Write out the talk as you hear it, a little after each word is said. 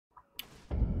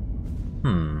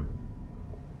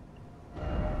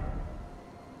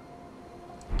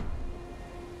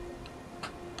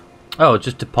Oh, it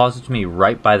just deposits me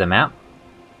right by the map?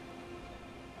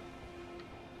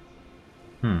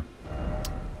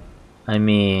 I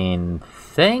mean,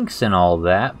 thanks and all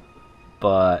that,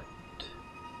 but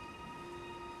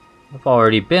I've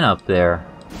already been up there.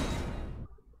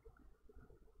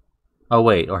 Oh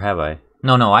wait, or have I?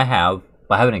 No, I have.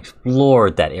 I haven't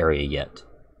explored that area yet.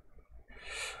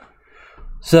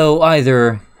 So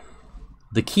either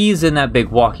the key's in that big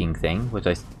walking thing, which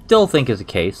I still think is the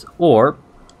case, or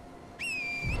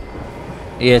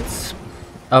it's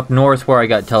up north where I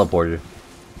got teleported.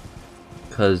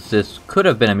 Because this could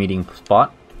have been a meeting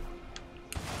spot.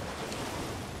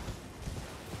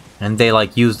 And they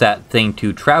like use that thing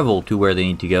to travel to where they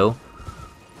need to go.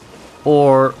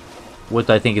 Or, what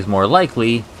I think is more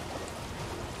likely,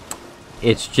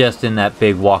 it's just in that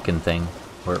big walking thing.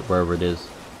 Wherever it is.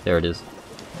 There it is.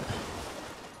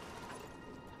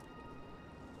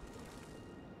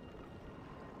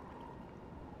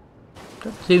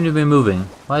 Doesn't seem to be moving.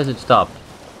 Why has it stopped?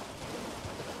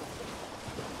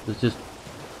 It's just...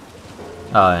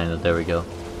 Oh, and there we go.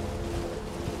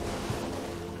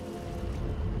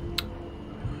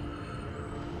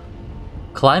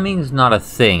 Climbing's not a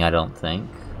thing, I don't think.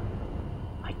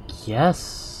 I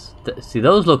guess... See,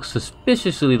 those look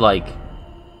suspiciously like...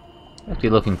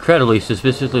 Actually look incredibly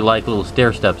suspiciously like little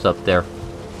stair steps up there.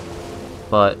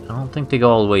 But I don't think they go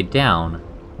all the way down.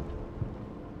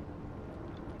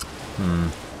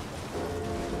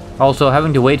 Also,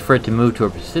 having to wait for it to move to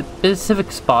a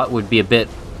specific spot would be a bit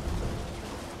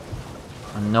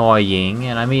annoying,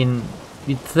 and I mean,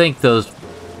 you'd think those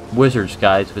wizards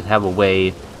guys would have a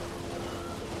way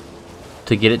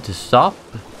to get it to stop.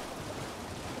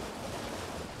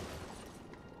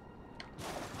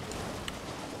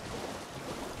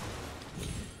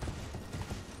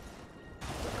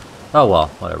 Oh well,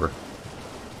 whatever.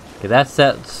 Okay, that's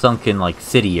that sunken, like,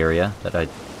 city area that I...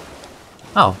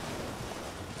 Oh.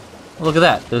 Look at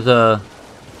that. There's a...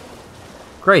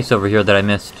 Grace over here that I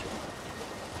missed.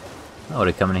 That would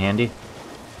have come in handy.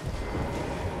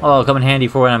 Oh, it'll come in handy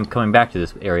for when I'm coming back to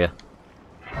this area.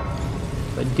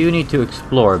 But I do need to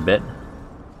explore a bit.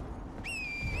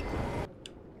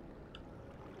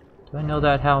 Do I know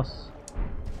that house?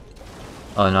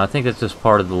 Oh no, I think that's just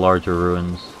part of the larger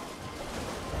ruins.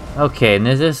 Okay, and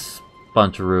there's this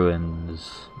bunch of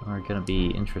ruins are gonna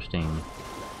be interesting.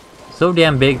 So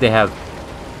damn big they have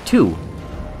two.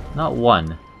 Not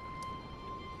one.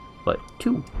 But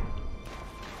two.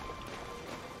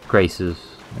 Graces.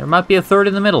 There might be a third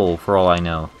in the middle, for all I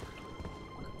know.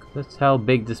 That's how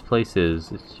big this place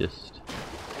is. It's just...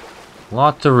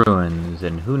 lots of ruins,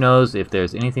 and who knows if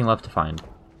there's anything left to find.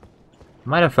 I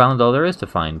might have found all there is to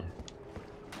find.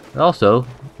 But also,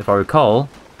 if I recall,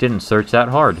 didn't search that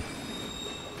hard.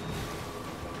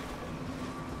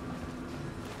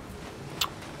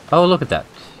 Oh, look at that.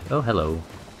 Oh, hello.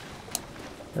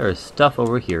 There is stuff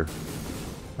over here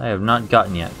I have not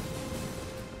gotten yet.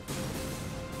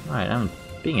 Alright, I'm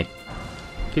being a...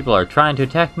 People are trying to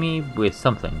attack me with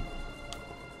something.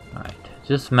 Alright,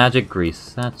 just magic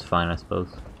grease. That's fine, I suppose.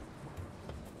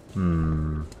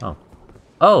 Oh.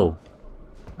 Oh!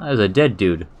 That was a dead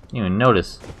dude. Didn't even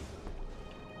notice.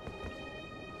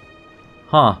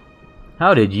 Huh.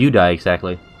 How did you die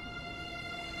exactly?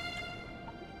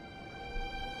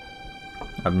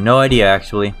 I have no idea,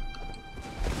 actually.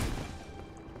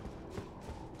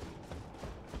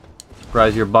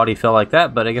 Surprised your body fell like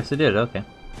that, but I guess it did, okay.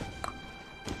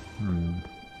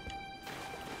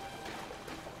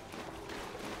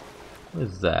 What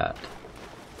is that?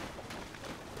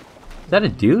 Is that a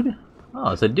dude?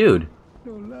 Oh, it's a dude.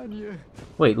 No, Lanya.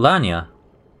 Wait, Lanya?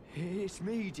 It's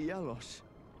me, Dialos.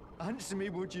 Answer me,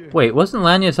 would you? Wait, wasn't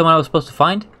Lanya someone I was supposed to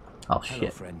find? Oh, Hello,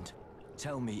 shit. friend.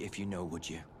 Tell me if you know, would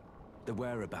you? The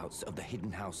whereabouts of the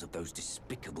hidden house of those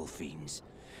despicable fiends.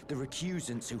 The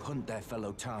recusants who hunt their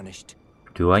fellow tarnished.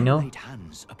 Do I know? They laid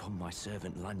hands upon my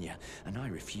servant Lanya, and I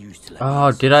refused to let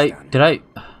Oh, them did I... stand. Did I...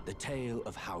 The tale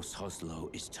of House Hoslow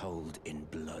is told in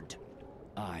blood.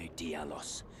 I,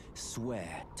 Dialos,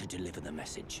 swear to deliver the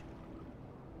message.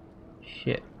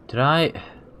 Shit. Did I...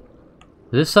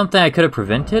 Is this something I could have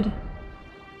prevented?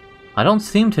 I don't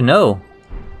seem to know.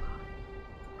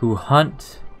 Who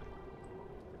hunt...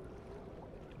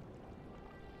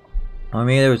 I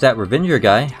mean, there was that Revenger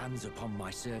guy. Hands upon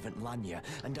my servant Lanya,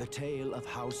 and the tale of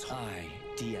House I,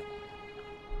 Dia.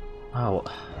 Oh.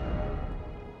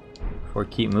 Before I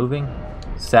keep moving.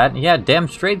 Sad. Yeah, damn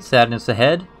straight sadness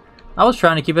ahead. I was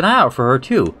trying to keep an eye out for her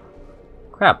too.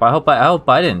 Crap. I hope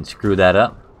I didn't screw that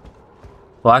up.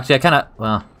 Well, actually, I kind of.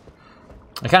 Well,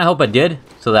 I kind of hope I did,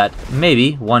 so that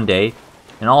maybe, one day, in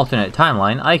an alternate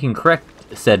timeline, I can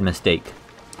correct said mistake.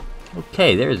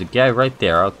 Okay, there's a guy right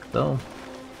there, though.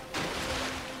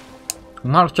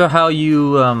 I'm not sure how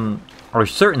you are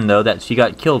certain, though, that she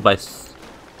got killed by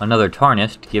another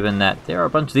Tarnished, given that there are a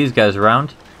bunch of these guys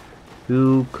around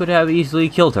who could have easily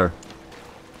killed her.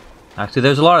 Actually,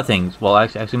 there's a lot of things. Well,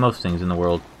 actually most things in the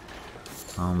world.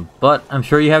 But I'm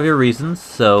sure you have your reasons,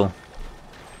 so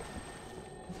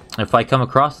if I come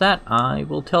across that, I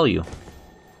will tell you.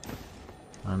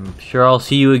 I'm sure I'll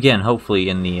see you again, hopefully,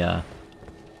 in the,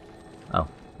 Oh,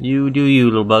 you do you,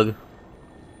 little bug.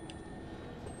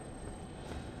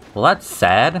 Well, that's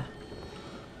sad.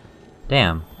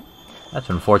 Damn. That's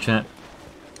unfortunate.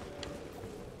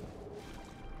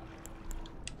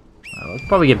 Let's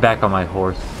probably get back on my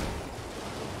horse.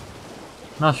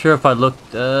 Not sure if I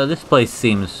looked... this place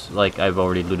seems like I've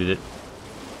already looted it.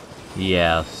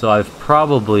 Yeah, so I've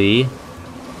probably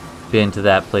been to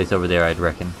that place over there, I'd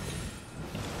reckon.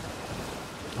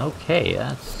 Okay,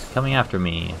 that's coming after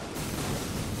me.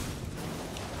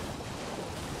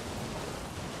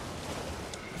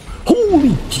 Holy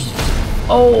jeez!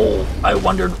 Oh, I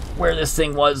wondered where this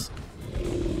thing was.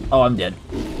 Oh, I'm dead.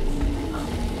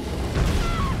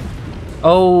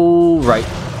 Oh, right.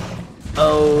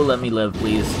 Oh, let me live,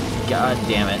 please. God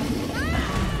damn it.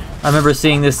 I remember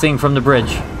seeing this thing from the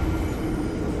bridge.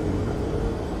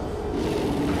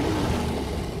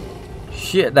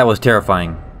 Shit, that was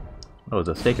terrifying. Oh, it's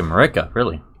a steak and Marika,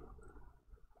 really?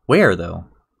 Where, though?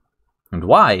 And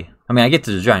why? I mean, I get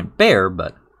to the giant bear,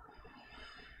 but...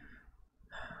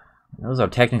 those are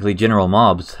technically general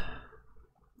mobs.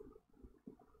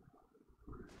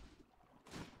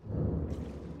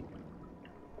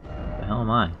 The hell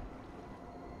am I?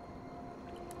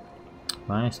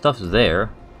 My stuff's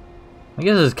there. I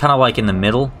guess it's kind of like in the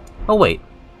middle. Oh wait.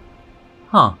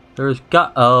 Huh.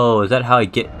 Oh, is that how I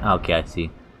get... okay, I see.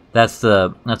 That's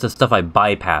the stuff I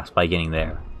bypass by getting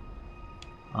there.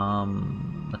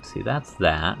 Let's see. That's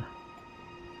that.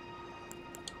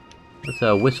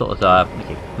 Let's whistle.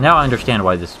 Okay. Now I understand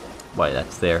why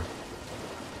that's there.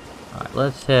 All right.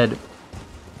 Let's head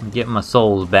and get my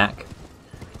souls back.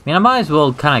 I mean, I might as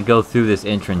well kind of go through this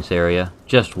entrance area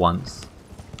just once.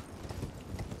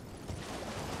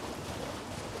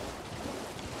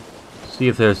 See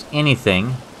if there's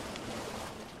anything.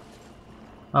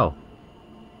 Oh.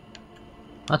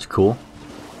 That's cool.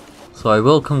 So I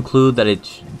will conclude that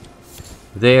it's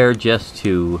there just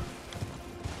to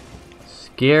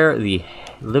scare the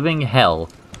living hell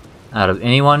out of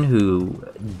anyone who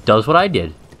does what I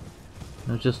did.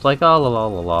 It was just like, oh, la la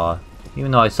la la.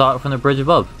 Even though I saw it from the bridge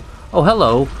above. Oh,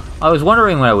 hello. I was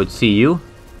wondering when I would see you.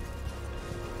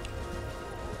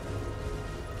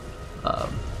 Oh,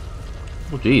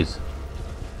 jeez.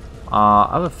 I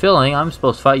have a feeling I'm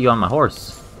supposed to fight you on my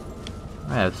horse.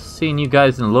 I've seen you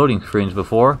guys in loading screens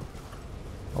before.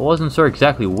 I wasn't sure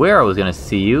exactly where I was going to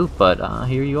see you, but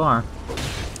here you are.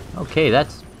 Okay,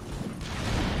 that's...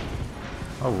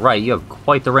 alright, you have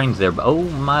quite the range there, but oh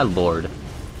my lord.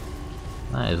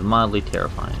 That is mildly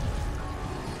terrifying.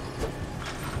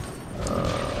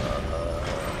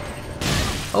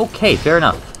 Okay, fair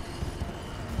enough.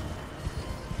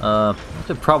 I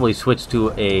should probably switch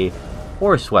to a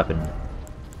horse weapon.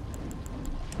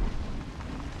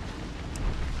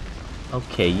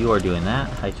 Okay, you are doing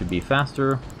that. I should be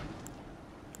faster.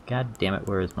 God damn it,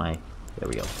 where is my... there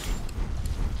we go.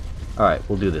 Alright,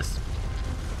 we'll do this.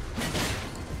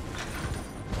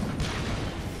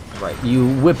 Right, you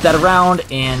whip that around,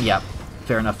 and yeah,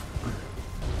 fair enough.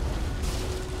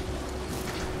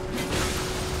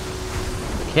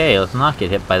 Okay, let's not get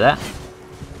hit by that.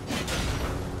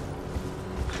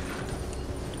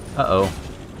 Uh-oh.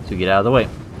 So get out of the way.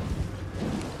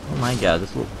 Oh my god,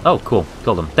 this little... oh, cool.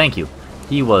 Killed him. Thank you.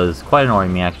 He was quite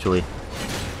annoying me, actually.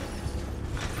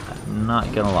 I'm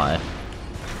not gonna lie.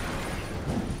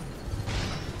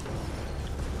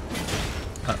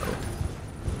 Uh-oh.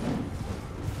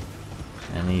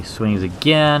 And he swings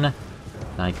again.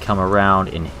 And I come around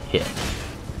and hit.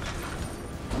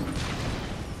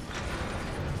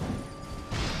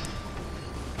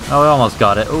 Oh, I almost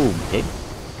got it. Oh, okay.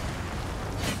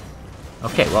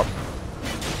 Okay, well.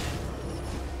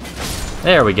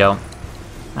 There we go.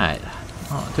 Alright.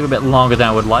 Well, it took a bit longer than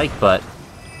I would like, but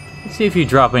let's see if you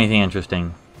drop anything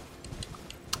interesting.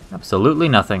 Absolutely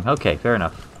nothing. Okay, fair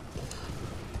enough.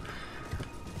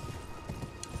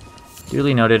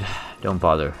 Duly noted. Don't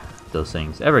bother those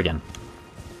things ever again.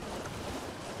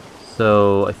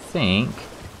 So, I think...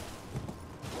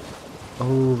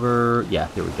 over... yeah,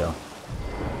 here we go.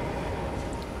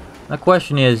 The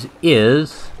question is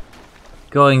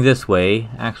going this way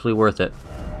actually worth it?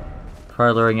 Try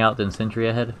luring out the sentry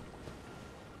ahead?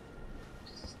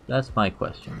 That's my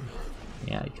question.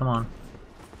 Yeah, come on.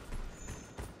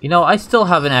 You know, I still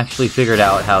haven't actually figured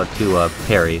out how to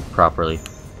parry properly.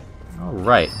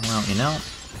 Alright, well, you know,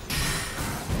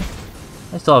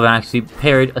 I still haven't actually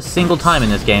parried a single time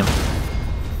in this game.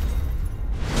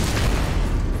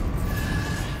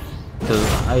 Because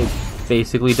I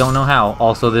basically don't know how.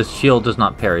 Also, this shield does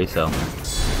not parry, so...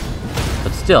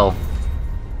 But still...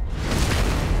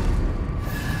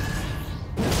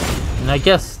 And I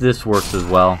guess this works as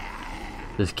well.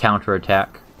 This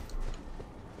counterattack.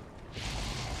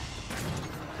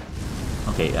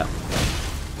 Okay, yeah.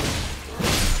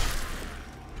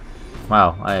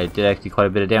 Wow, I did actually quite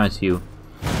a bit of damage to you.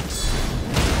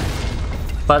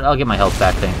 But I'll get my health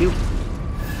back, thank you.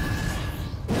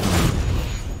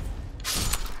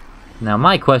 Now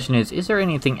my question is there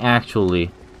anything actually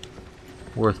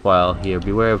worthwhile here?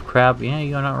 Beware of crab? Yeah,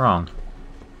 you're not wrong.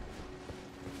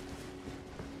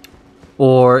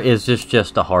 Or is this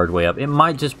just a hard way up?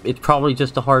 It's probably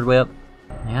just a hard way up.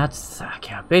 Yeah,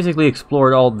 I basically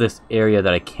explored all this area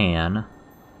that I can. In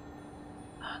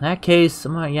that case,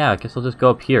 yeah, I guess I'll just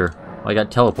go up here. Oh, I got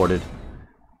teleported.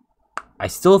 I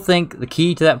still think the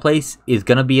key to that place is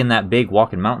gonna be in that big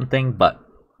walking mountain thing, but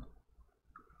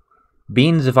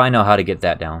beans if I know how to get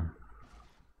that down.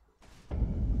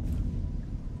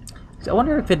 I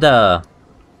wonder if it, do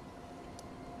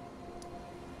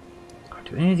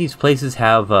any of these places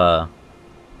have,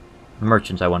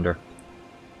 merchants, I wonder?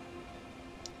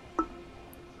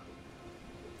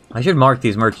 I should mark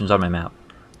these merchants on my map.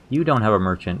 You don't have a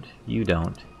merchant. You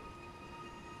don't.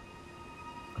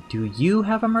 Do you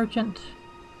have a merchant?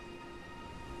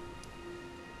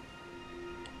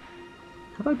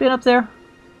 Have I been up there?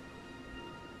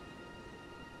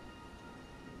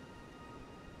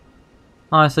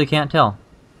 Honestly, can't tell.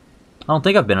 I don't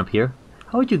think I've been up here.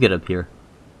 How would you get up here?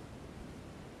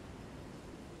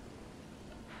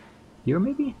 Here,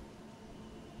 maybe?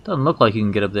 Doesn't look like you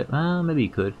can get up there. Well, maybe you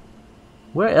could.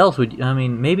 Where else would you... I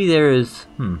mean, maybe there is...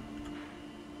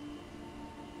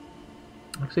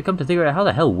 Actually, come to think of it, how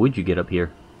the hell would you get up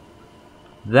here?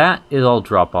 That is all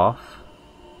drop off.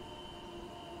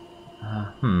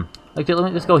 Okay, let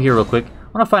me just go here real quick.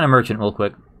 I want to find a merchant real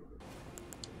quick.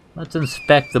 Let's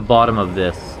inspect the bottom of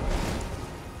this.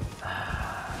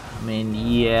 I mean,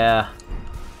 yeah.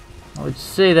 I would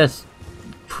say that's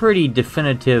pretty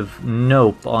definitive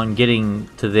nope on getting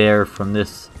to there from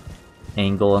this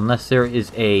angle, unless there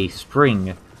is a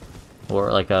spring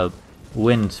or like a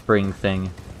wind spring thing.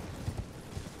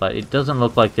 But it doesn't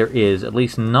look like there is, at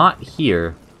least not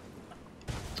here.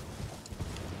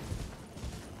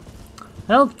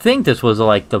 I don't think this was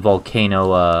like the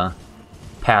volcano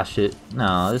pass it.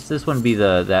 No, this wouldn't be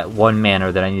that one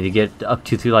manor that I need to get up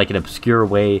to through like an obscure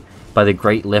way by the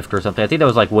Great Lift or something. I think that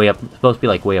was like way up, supposed to be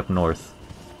like way up north.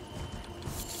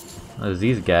 There's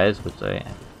these guys, which I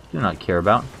do not care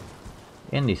about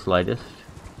in the slightest.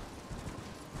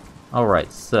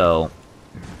 Alright, so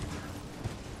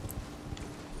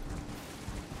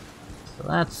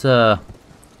that's okay,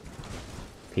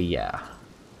 yeah.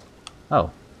 Oh.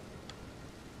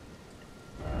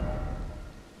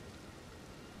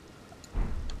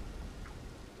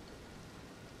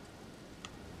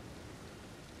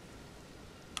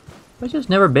 Have I just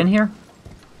never been here?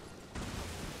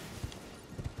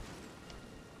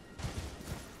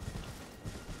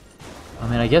 I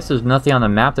mean, I guess there's nothing on the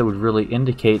map that would really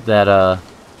indicate that,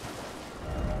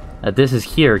 that this is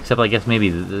here, except I guess maybe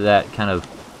that kind of...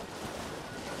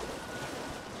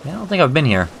 Yeah, I don't think I've been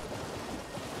here.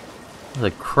 There's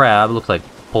a crab, looks like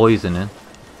poison.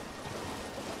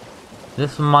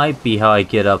 This might be how I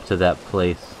get up to that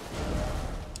place.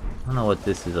 I don't know what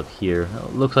this is up here.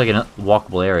 It looks like a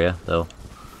walkable area, though.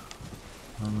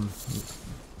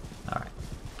 Alright.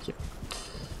 Here.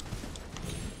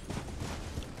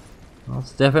 Well,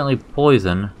 it's definitely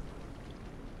poison.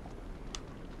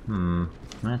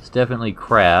 That's definitely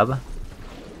crab.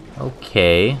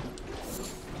 Okay.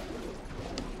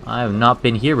 I have not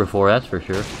been here before, that's for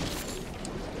sure.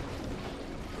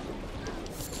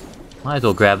 Might as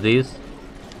well grab these.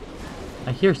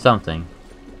 I hear something.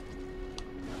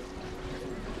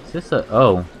 Is this a...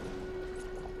 Oh.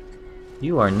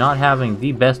 You are not having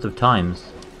the best of times.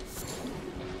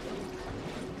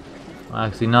 Well,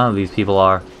 actually, none of these people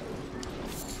are.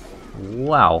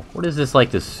 Wow. What is this,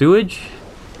 like the sewage?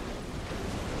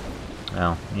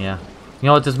 Oh, yeah. You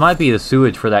know what, this might be the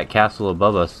sewage for that castle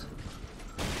above us.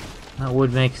 That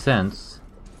would make sense.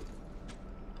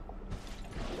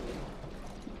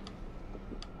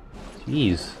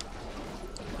 Jeez.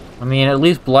 I mean, at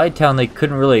least Blighttown they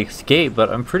couldn't really escape, but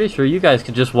I'm pretty sure you guys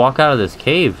could just walk out of this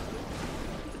cave.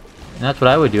 And that's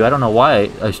what I would do. I don't know why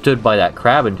I stood by that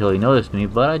crab until he noticed me,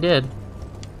 but I did.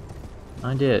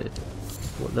 I did.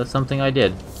 Well, that's something I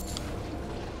did.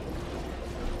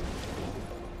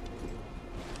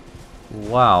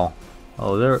 Wow.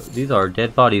 Oh, these are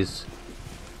dead bodies.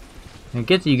 I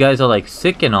get that you guys are like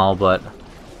sick and all, but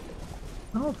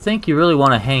I don't think you really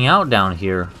want to hang out down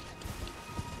here.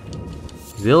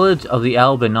 Village of the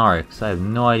ALBINAURICS. I have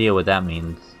no idea what that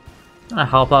means. I'm gonna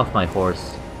hop off my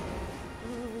horse.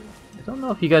 I don't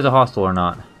know if you guys are hostile or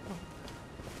not.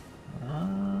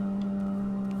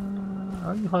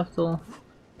 Are you hostile?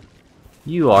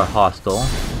 You are hostile.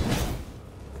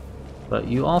 But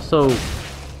you also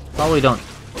probably don't.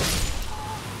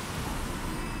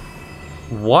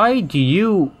 Why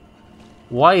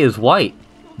is white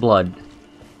blood?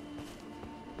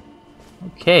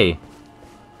 Okay.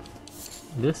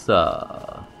 This,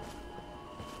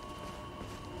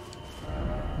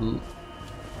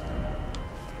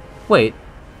 wait.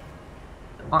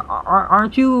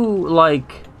 Aren't you,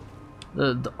 like,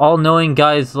 the all-knowing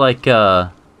guy's, like,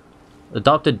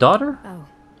 adopted daughter? Oh,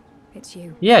 it's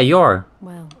you. Yeah, you are.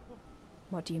 Well,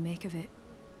 what do you make of it?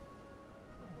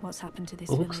 What's happened to this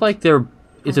It looks village? like there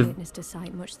is I a... witnessed a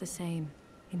sight much the same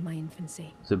in my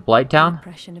infancy. Is it Blighttown? The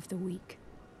oppression of the weak.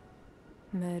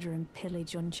 Murder and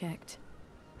pillage unchecked.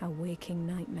 A waking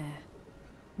nightmare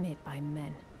made by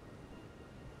men.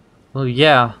 Well,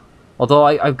 yeah. Although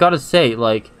I've got to say,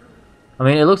 like, I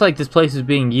mean, it looks like this place is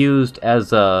being used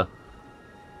as a...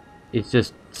 It's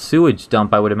just sewage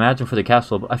dump, I would imagine, for the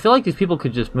castle. I feel like these people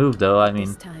could just move, though. I mean...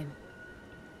 This time,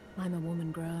 I'm a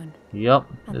woman grown. Yep.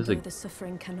 And There's though the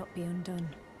suffering cannot be undone,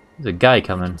 a guy I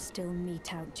coming. can still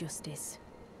mete out justice.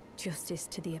 Justice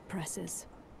to the oppressors.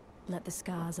 Let the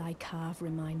scars I carve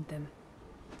remind them.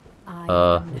 I am the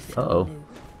uh-oh. Felu,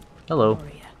 Hello.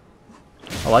 warrior.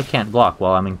 Oh, I can't block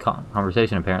while I'm in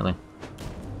conversation, apparently.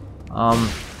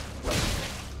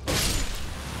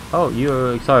 Oh,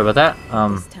 you're... Sorry about that.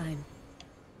 This time,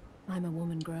 I'm a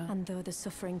woman grown. And though the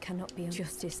suffering cannot be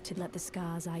justice to let the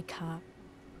scars I carve.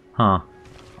 Huh.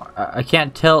 I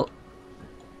can't tell...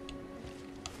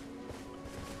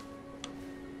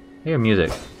 I hear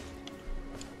music.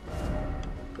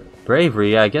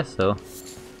 Bravery, I guess so.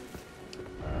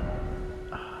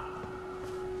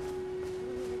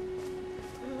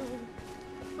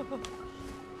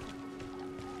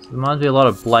 It reminds me a lot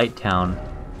of Blighttown.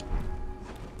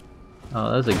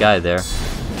 Oh, there's a guy there.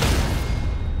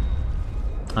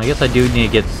 I guess I do need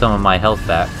to get some of my health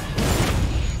back.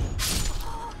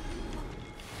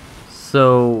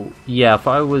 So, yeah, if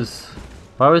I was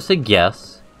to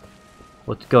guess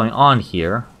what's going on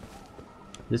here,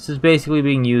 this is basically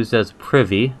being used as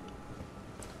privy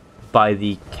by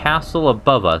the castle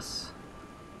above us.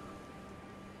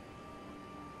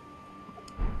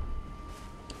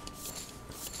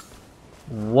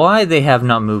 Why they have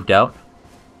not moved out,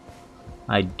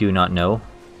 I do not know.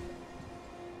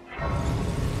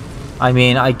 I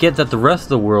mean, I get that the rest of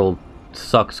the world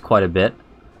sucks quite a bit.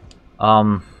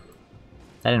 I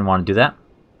didn't want to do that.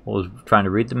 I was trying to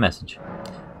read the message.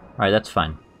 Alright, that's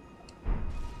fine.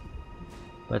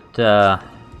 But,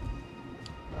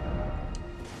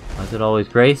 was it always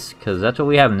grace? Because that's what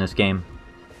we have in this game.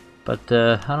 But,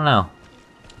 I don't know.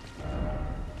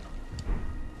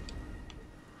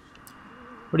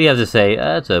 What do you have to say?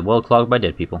 It's a well clogged by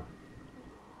dead people.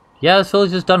 Yeah, this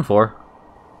village is done for.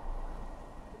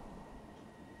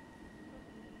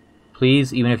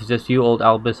 Please, even if it's just you, old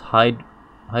Albus, hide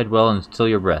well and still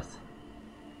your breath.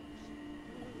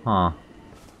 Huh.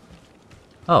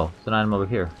 Oh, it's an item over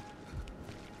here.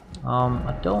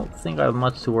 I don't think I have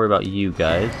much to worry about you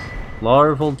guys.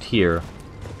 Larval tier.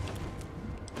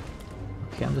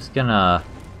 Okay, I'm just gonna...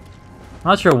 I'm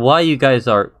not sure why you guys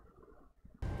are...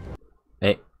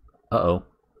 Hey. Uh-oh.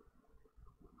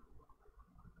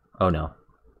 Oh no.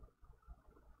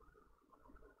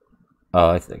 Oh,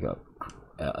 I think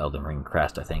Elden Ring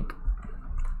crashed, I think.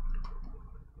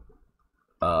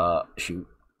 Shoot.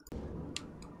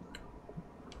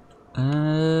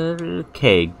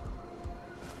 Okay.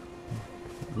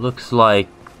 Looks like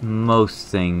most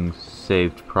things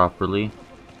saved properly.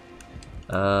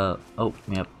 Oh,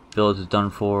 yep. Village is done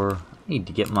for. I need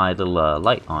to get my little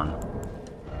light on.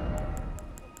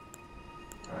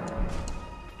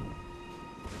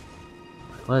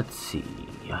 Let's see.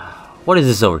 What is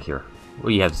this over here? What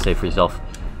do you have to say for yourself?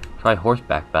 Try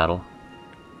horseback battle.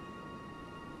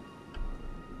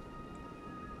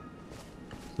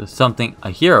 There's something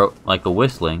I hear like a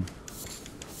whistling.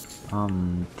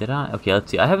 Did I? Okay,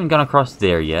 let's see. I haven't gone across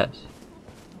there yet.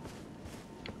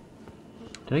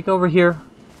 Did I go over here?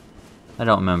 I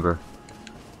don't remember.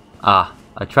 Ah,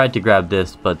 I tried to grab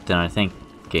this, but then I think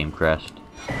game crashed.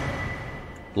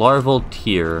 Larval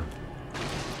tier.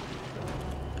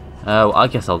 Oh, I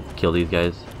guess I'll kill these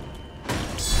guys.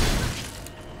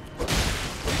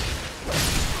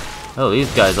 Oh,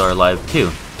 these guys are alive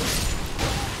too.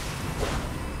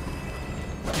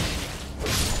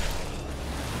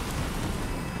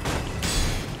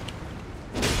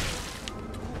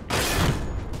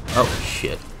 Oh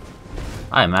shit.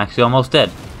 I am actually almost dead.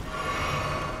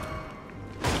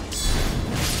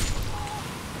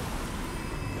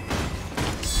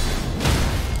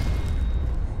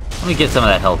 Let me get some of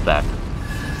that health back.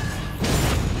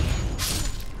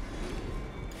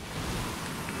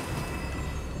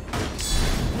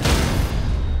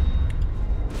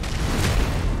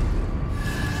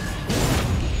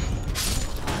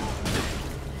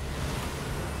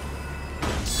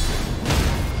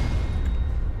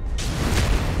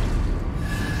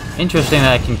 Interesting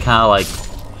that I can kind of like,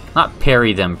 not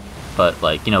parry them, but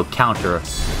like, you know, counter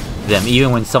them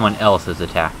even when someone else is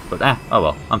attacked. But oh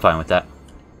well, I'm fine with that.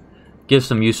 Gives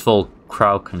some useful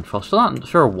crowd control. Still not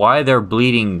sure why they're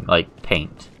bleeding like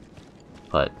paint,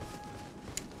 but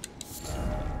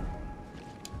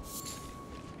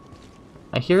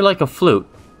I hear like a flute,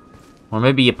 or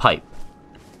maybe a pipe.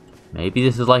 Maybe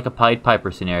this is like a Pied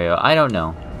Piper scenario. I don't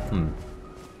know.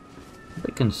 A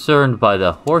bit concerned by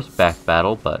the horseback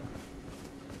battle, but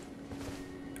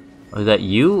is that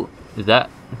you? Is that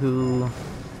who?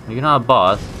 You're not a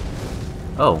boss.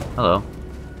 Oh, hello.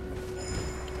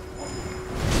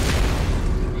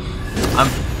 I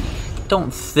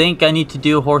don't think I need to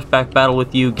do a horseback battle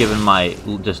with you, given my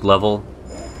just level.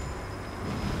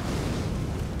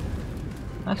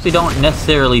 I actually don't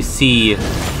necessarily see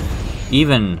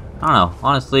even, I don't know,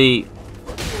 honestly,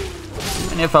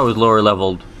 even if I was lower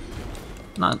leveled,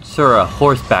 not sure a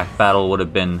horseback battle would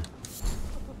have been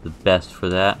the best for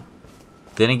that.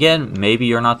 Then again, maybe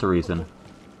you're not the reason.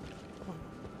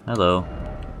 Hello.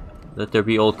 Let there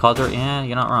be old Cotter? Yeah,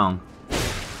 you're not wrong.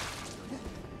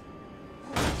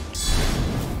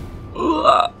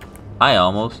 I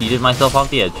almost yeeted myself off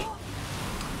the edge.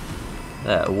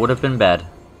 That would have been bad.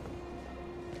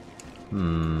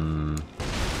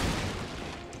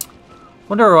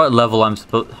 Wonder what level I'm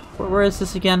supposed... Where is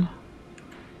this again?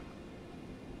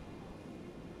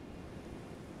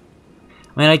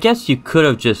 I mean, I guess you could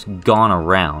have just gone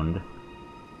around.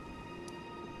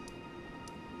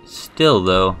 Still,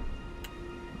 though.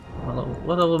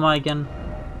 What level am I again?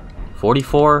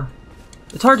 44?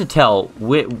 It's hard to tell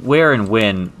where and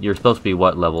when you're supposed to be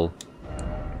what level.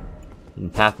 In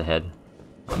path ahead.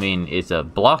 I mean, it's a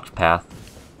blocked path.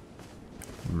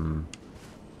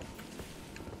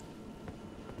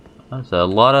 That's a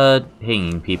lot of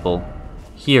hanging people.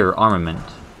 Here, armament.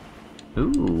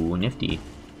 Ooh, nifty.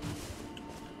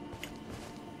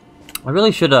 I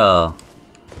really should,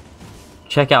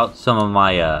 check out some of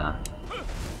my,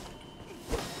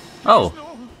 Oh!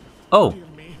 Oh!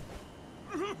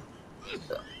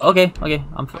 Okay,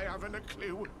 I'm I haven't a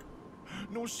clue.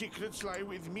 No secrets lie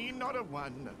with me, not a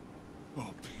one.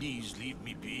 Oh, please leave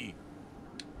me be.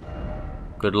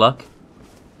 Good luck.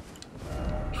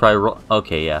 Try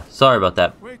okay, yeah. Sorry about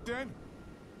that. Wait then.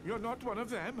 You're not one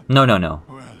of them? No.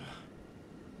 Well,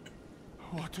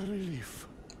 what a relief.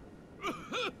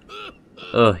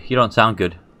 Ugh, you don't sound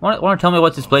good. Want to tell me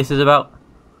what this place is about?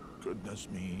 Goodness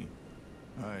me.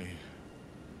 I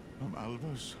am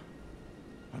Albus,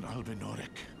 an albinauric,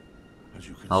 as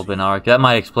you can Albinauric. That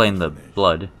might explain the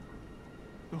blood. see.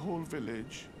 The whole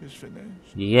village is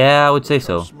finished. Yeah, I would say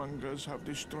so. Cursemongers have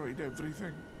destroyed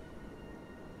everything.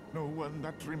 No one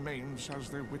that remains has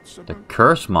their wits The about.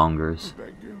 cursemongers. I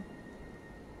beg you.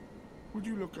 Would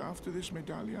you look after this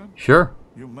medallion? Sure.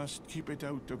 You must keep it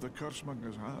out of the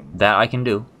cursemonger's hand. That I can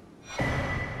do.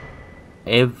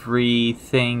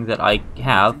 Everything that I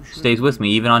have stays with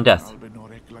me, even on death.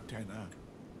 Albinauric Latena.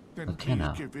 Then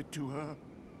Latena. please give it to her.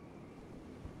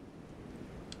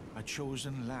 A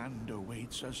chosen land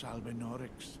awaits us,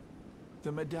 Albinaurics.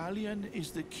 The medallion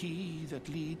is the key that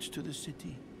leads to the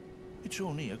city. It's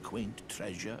only a quaint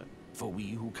treasure for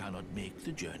we who cannot make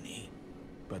the journey.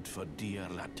 But for dear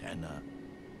Latena,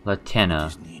 Latena. it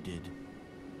is needed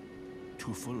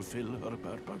to fulfill her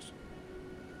purpose.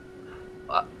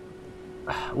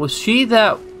 Was she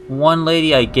that one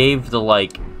lady I gave the,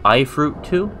 like, eye fruit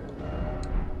to?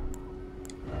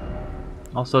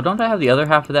 Also, don't I have the other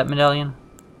half of that medallion?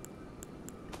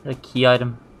 Is that a key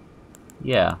item?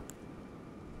 Yeah.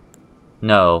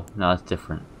 No, it's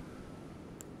different.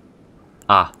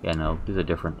 Ah, yeah, no, these are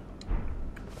different.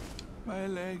 My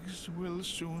legs will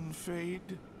soon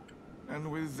fade,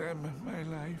 and with them my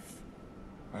life.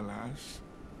 Alas,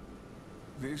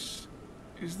 this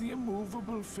is the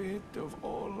immovable fate of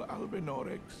all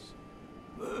ALBINAURICS.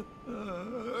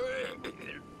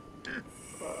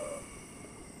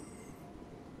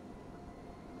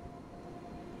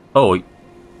 Oh.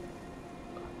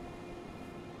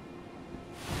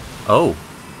 Oh.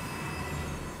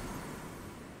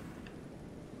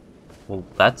 Well,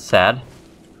 that's sad.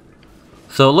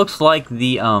 So it looks like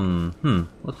the,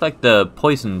 looks like the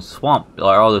poison swamp,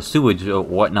 or all the sewage or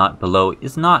whatnot below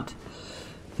is not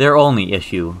their only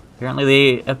issue. Apparently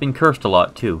they have been cursed a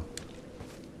lot, too.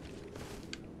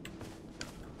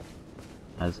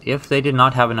 As if they did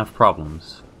not have enough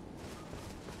problems.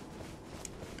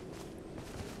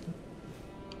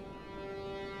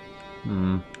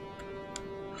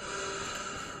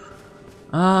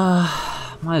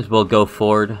 Might as well go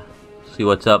forward. See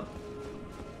what's up.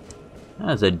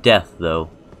 That's a death, though.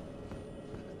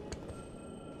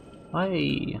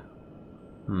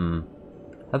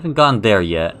 Haven't gone there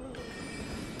yet.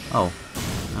 Oh.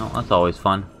 Well, that's always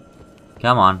fun.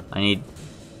 Come on, I need...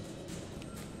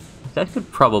 That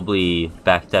could probably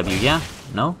backstab you, yeah?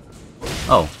 No?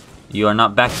 Oh, you are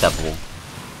not backstabbable.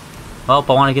 Well,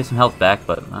 I want to get some health back,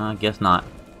 but I guess not.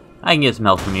 I can get some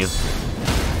health from you.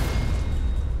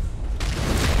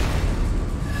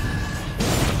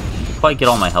 Didn't quite get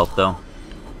all my health, though.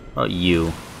 What about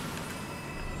you?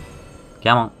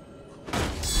 Come on.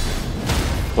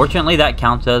 Fortunately, that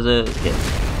counts as a hit.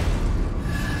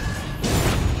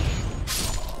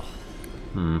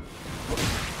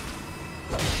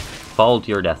 Fall to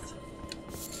your death.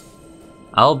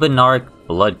 Albinauric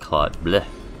blood clot. Blech.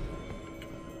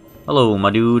 Hello,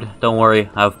 my dude. Don't worry,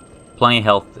 I have plenty of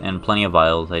health and plenty of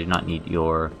vials. I do not need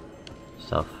your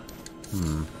stuff.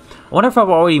 I wonder if I've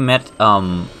already met,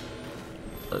 I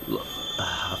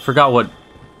forgot what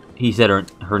he said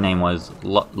her name was.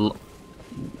 Lauren?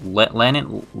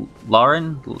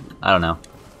 I don't know.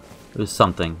 It was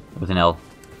something with an L.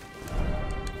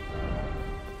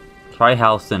 Try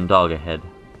house and dog ahead.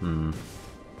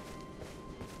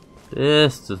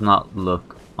 This does not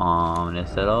look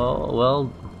ominous at all.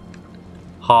 Well,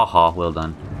 haha, well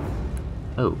done.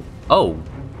 Oh, oh,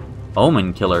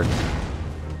 Omen Killer.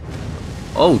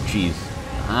 Oh, jeez,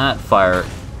 that fire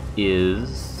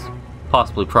is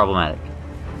possibly problematic.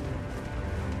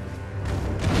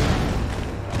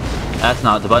 That's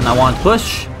not the button I want to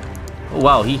push. Oh,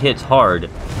 wow, he hits hard,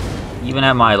 even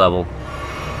at my level.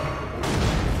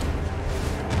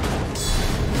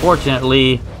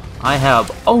 Fortunately, I have...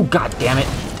 Oh, god damn it.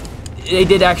 They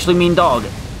did actually mean dog.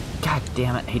 God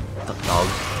damn it. I hate the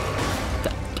dogs.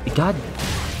 God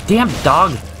damn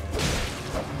dog.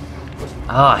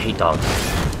 Ah, I hate dogs.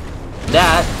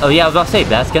 That... Oh, yeah, I was about to say,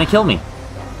 that's gonna kill me.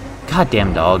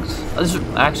 Goddamn dogs.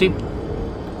 Actually,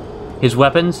 his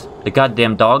weapons, the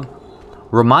goddamn dog,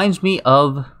 reminds me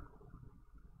of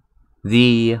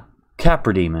the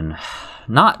Capra Demon.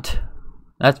 Not...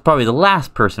 That's probably the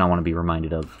last person I want to be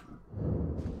reminded of.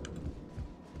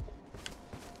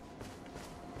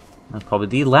 That's probably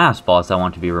the last boss I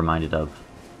want to be reminded of.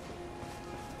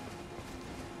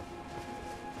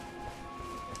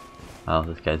 Oh,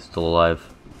 this guy's still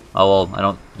alive. Oh, well, I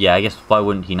don't... Yeah, I guess why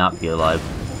wouldn't he not be alive?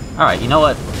 Alright, you know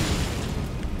what?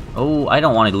 Oh, I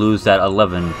don't want to lose that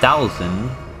 11,000.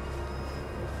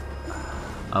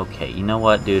 Okay, you know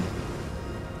what, dude?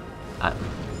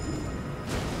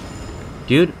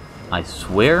 Dude, I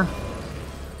swear.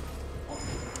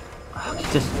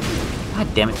 Just...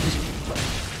 God damn it, just...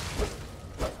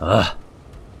 Ugh.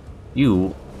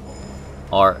 You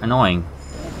are annoying.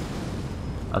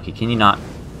 Okay, can you not...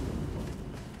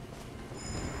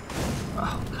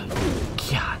 Oh,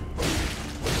 God.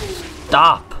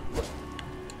 Stop!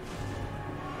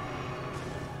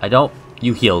 I don't...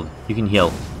 You healed. You can heal.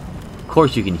 Of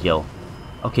course you can heal.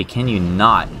 Okay, can you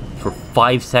not, for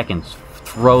 5 seconds,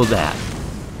 throw that?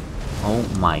 Oh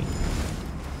my...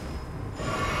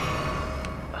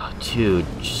 Oh, dude,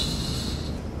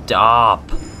 just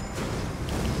stop.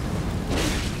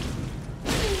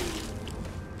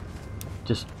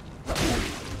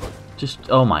 Just,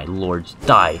 oh my lord, just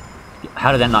die.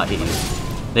 How did that not hit you?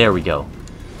 There we go.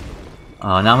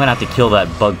 Now I'm gonna have to kill that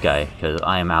bug guy, because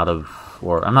I am out of,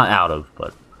 or I'm not out of,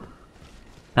 but...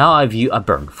 Now I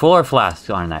burned 4 flasks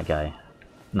on that guy.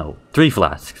 No, 3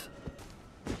 flasks.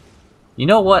 You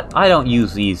know what? I don't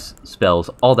use these spells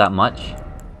all that much.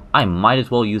 I might as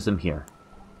well use them here.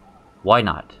 Why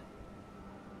not?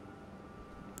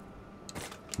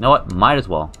 You know what? Might as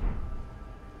well.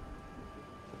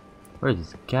 Where is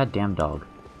this goddamn dog?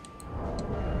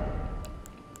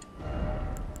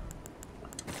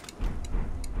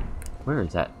 Where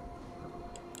is that?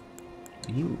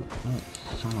 You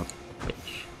son of a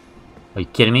bitch. Are you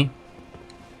kidding me?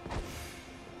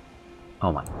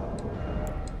 Oh my.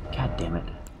 God damn it.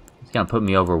 It's gonna put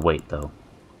me overweight though.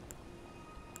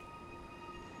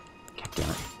 God damn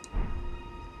it.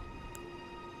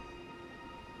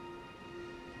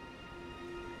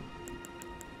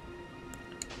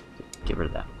 Get rid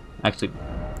of that. Actually,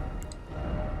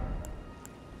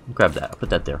 grab that. I'll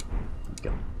put that there. There we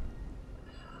go.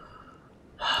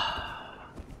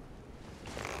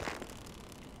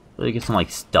 Really get some like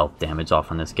stealth damage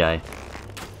off on this guy.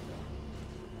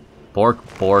 Bork,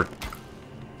 bork.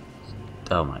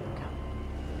 Oh my god.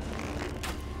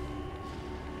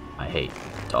 I hate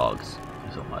dogs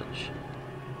so much.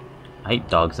 I hate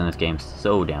dogs in this game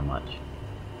so damn much.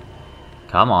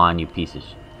 Come on, you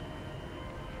pieces.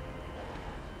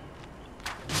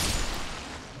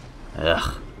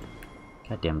 Ugh.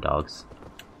 Goddamn dogs.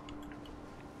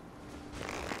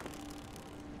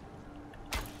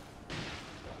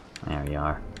 There you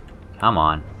are. Come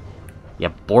on. Yeah,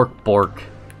 bork, bork.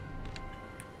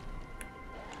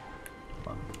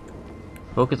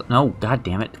 Focus. No, god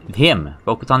damn it. Him.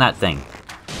 Focus on that thing.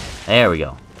 There we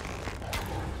go.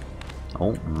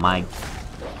 Oh my.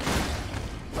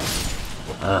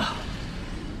 Ugh.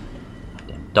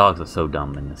 Damn, dogs are so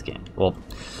dumb in this game. Well,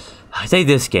 I say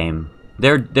this game.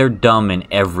 They're dumb in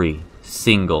every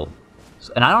single.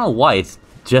 And I don't know why. It's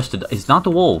just. It's not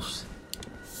the wolves.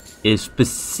 It is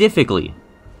specifically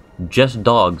just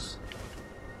dogs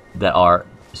that are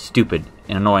stupid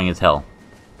and annoying as hell.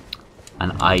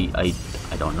 And I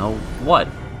don't know what.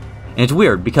 And it's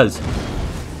weird because,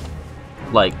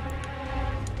 like,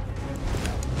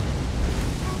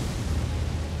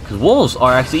 because wolves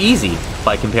are actually easy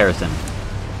by comparison.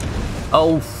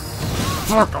 Oh,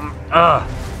 fuck 'em.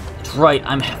 That's right,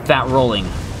 I'm fat rolling.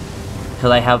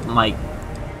 Because I have my...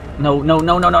 No.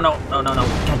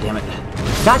 God damn it.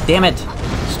 God damn it.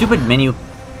 Stupid menu.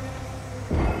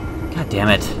 God damn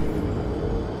it.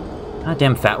 God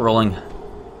damn fat rolling.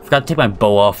 Forgot to take my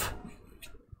bow off.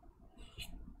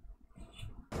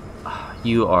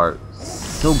 You are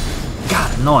so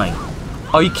god annoying.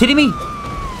 Oh, are you kidding me?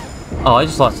 Oh, I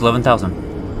just lost 11,000.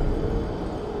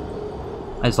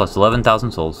 I just lost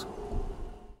 11,000 souls.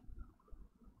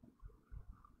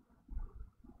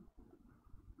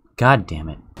 God damn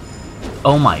it.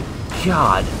 Oh my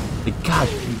god. The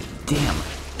goddamn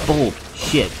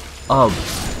bullshit of...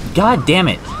 God damn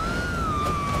it.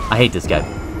 I hate this guy.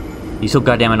 He's so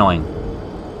goddamn annoying.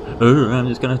 I'm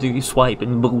just gonna do swipe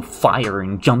and move fire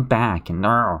and jump back and...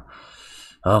 Oh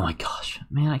my gosh.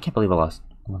 Man, I can't believe I lost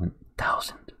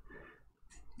 11,000.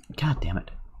 God damn it.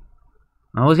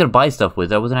 I was gonna buy stuff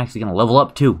with it. I wasn't actually gonna level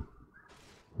up too.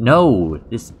 No,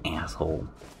 this asshole.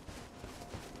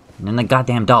 And then the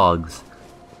goddamn dogs.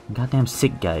 Goddamn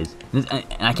sick guys. And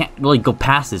I can't really go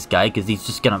past this guy because he's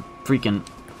just gonna freaking...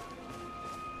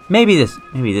 Maybe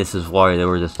this is why they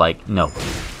were just like, no.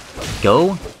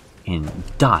 Go and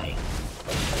die.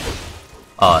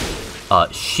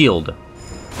 Shield.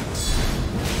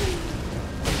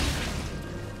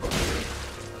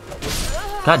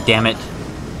 God damn it.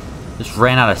 Just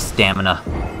ran out of stamina.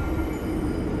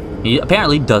 He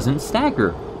apparently doesn't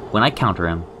stagger when I counter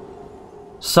him.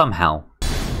 Somehow.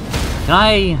 Can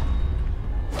I...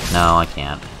 No, I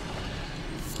can't. I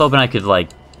was hoping I could, like...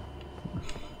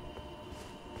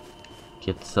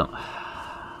 Get some...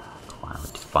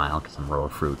 Fine, I'll get some raw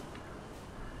fruit.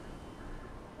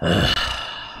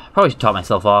 Probably should top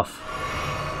myself off.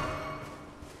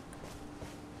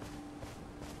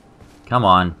 Come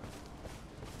on.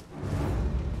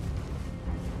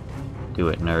 Do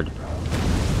it, nerd.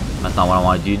 That's not what I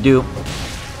wanted you to do.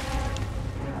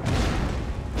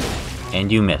 And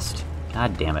you missed.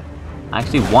 God damn it. I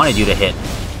actually wanted you to hit,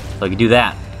 so I could do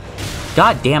that.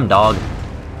 God damn dog.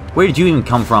 Where did you even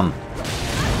come from?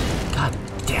 God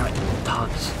damn it,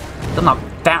 dogs. I'm not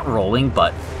fat rolling,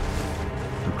 but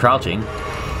I'm crouching.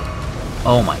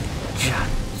 Oh my god.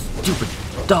 Stupid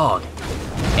dog.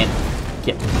 And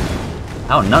yeah.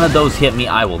 How none of those hit me,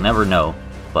 I will never know.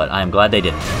 But I am glad they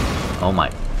didn't. Oh my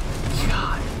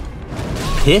god.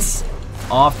 Piss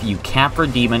off, you Capra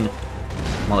demon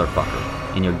motherfucker.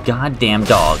 And your goddamn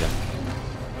dog.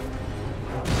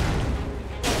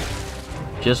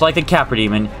 Just like the Capra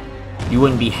demon, you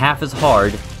wouldn't be half as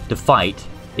hard to fight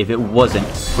if it wasn't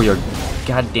for your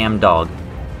goddamn dog.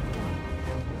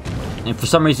 And for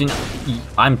some reason,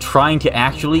 I'm trying to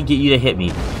actually get you to hit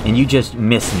me, and you just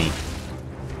miss me.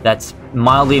 That's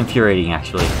mildly infuriating,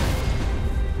 actually.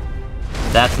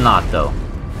 That's not, though.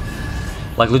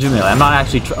 Like, legitimately, I'm not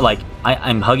actually,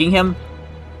 I'm hugging him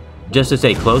just to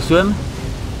stay close to him.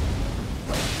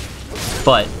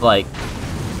 But, like,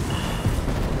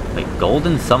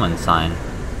 golden summon sign.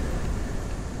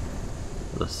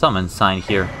 The summon sign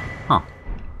here. Huh.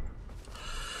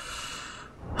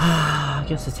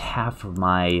 guess it's half of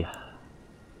my...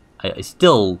 I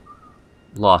still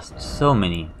lost so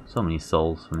many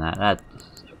souls from that. That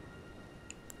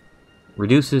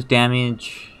reduces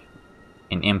damage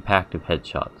and impact of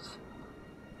headshots.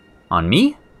 On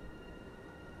me?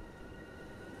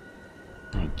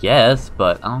 I guess,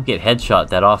 but I don't get headshot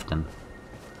that often.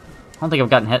 I don't think I've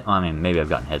gotten I mean, maybe I've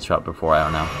gotten headshot before, I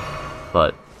don't know.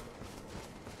 But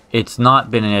it's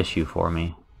not been an issue for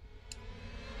me.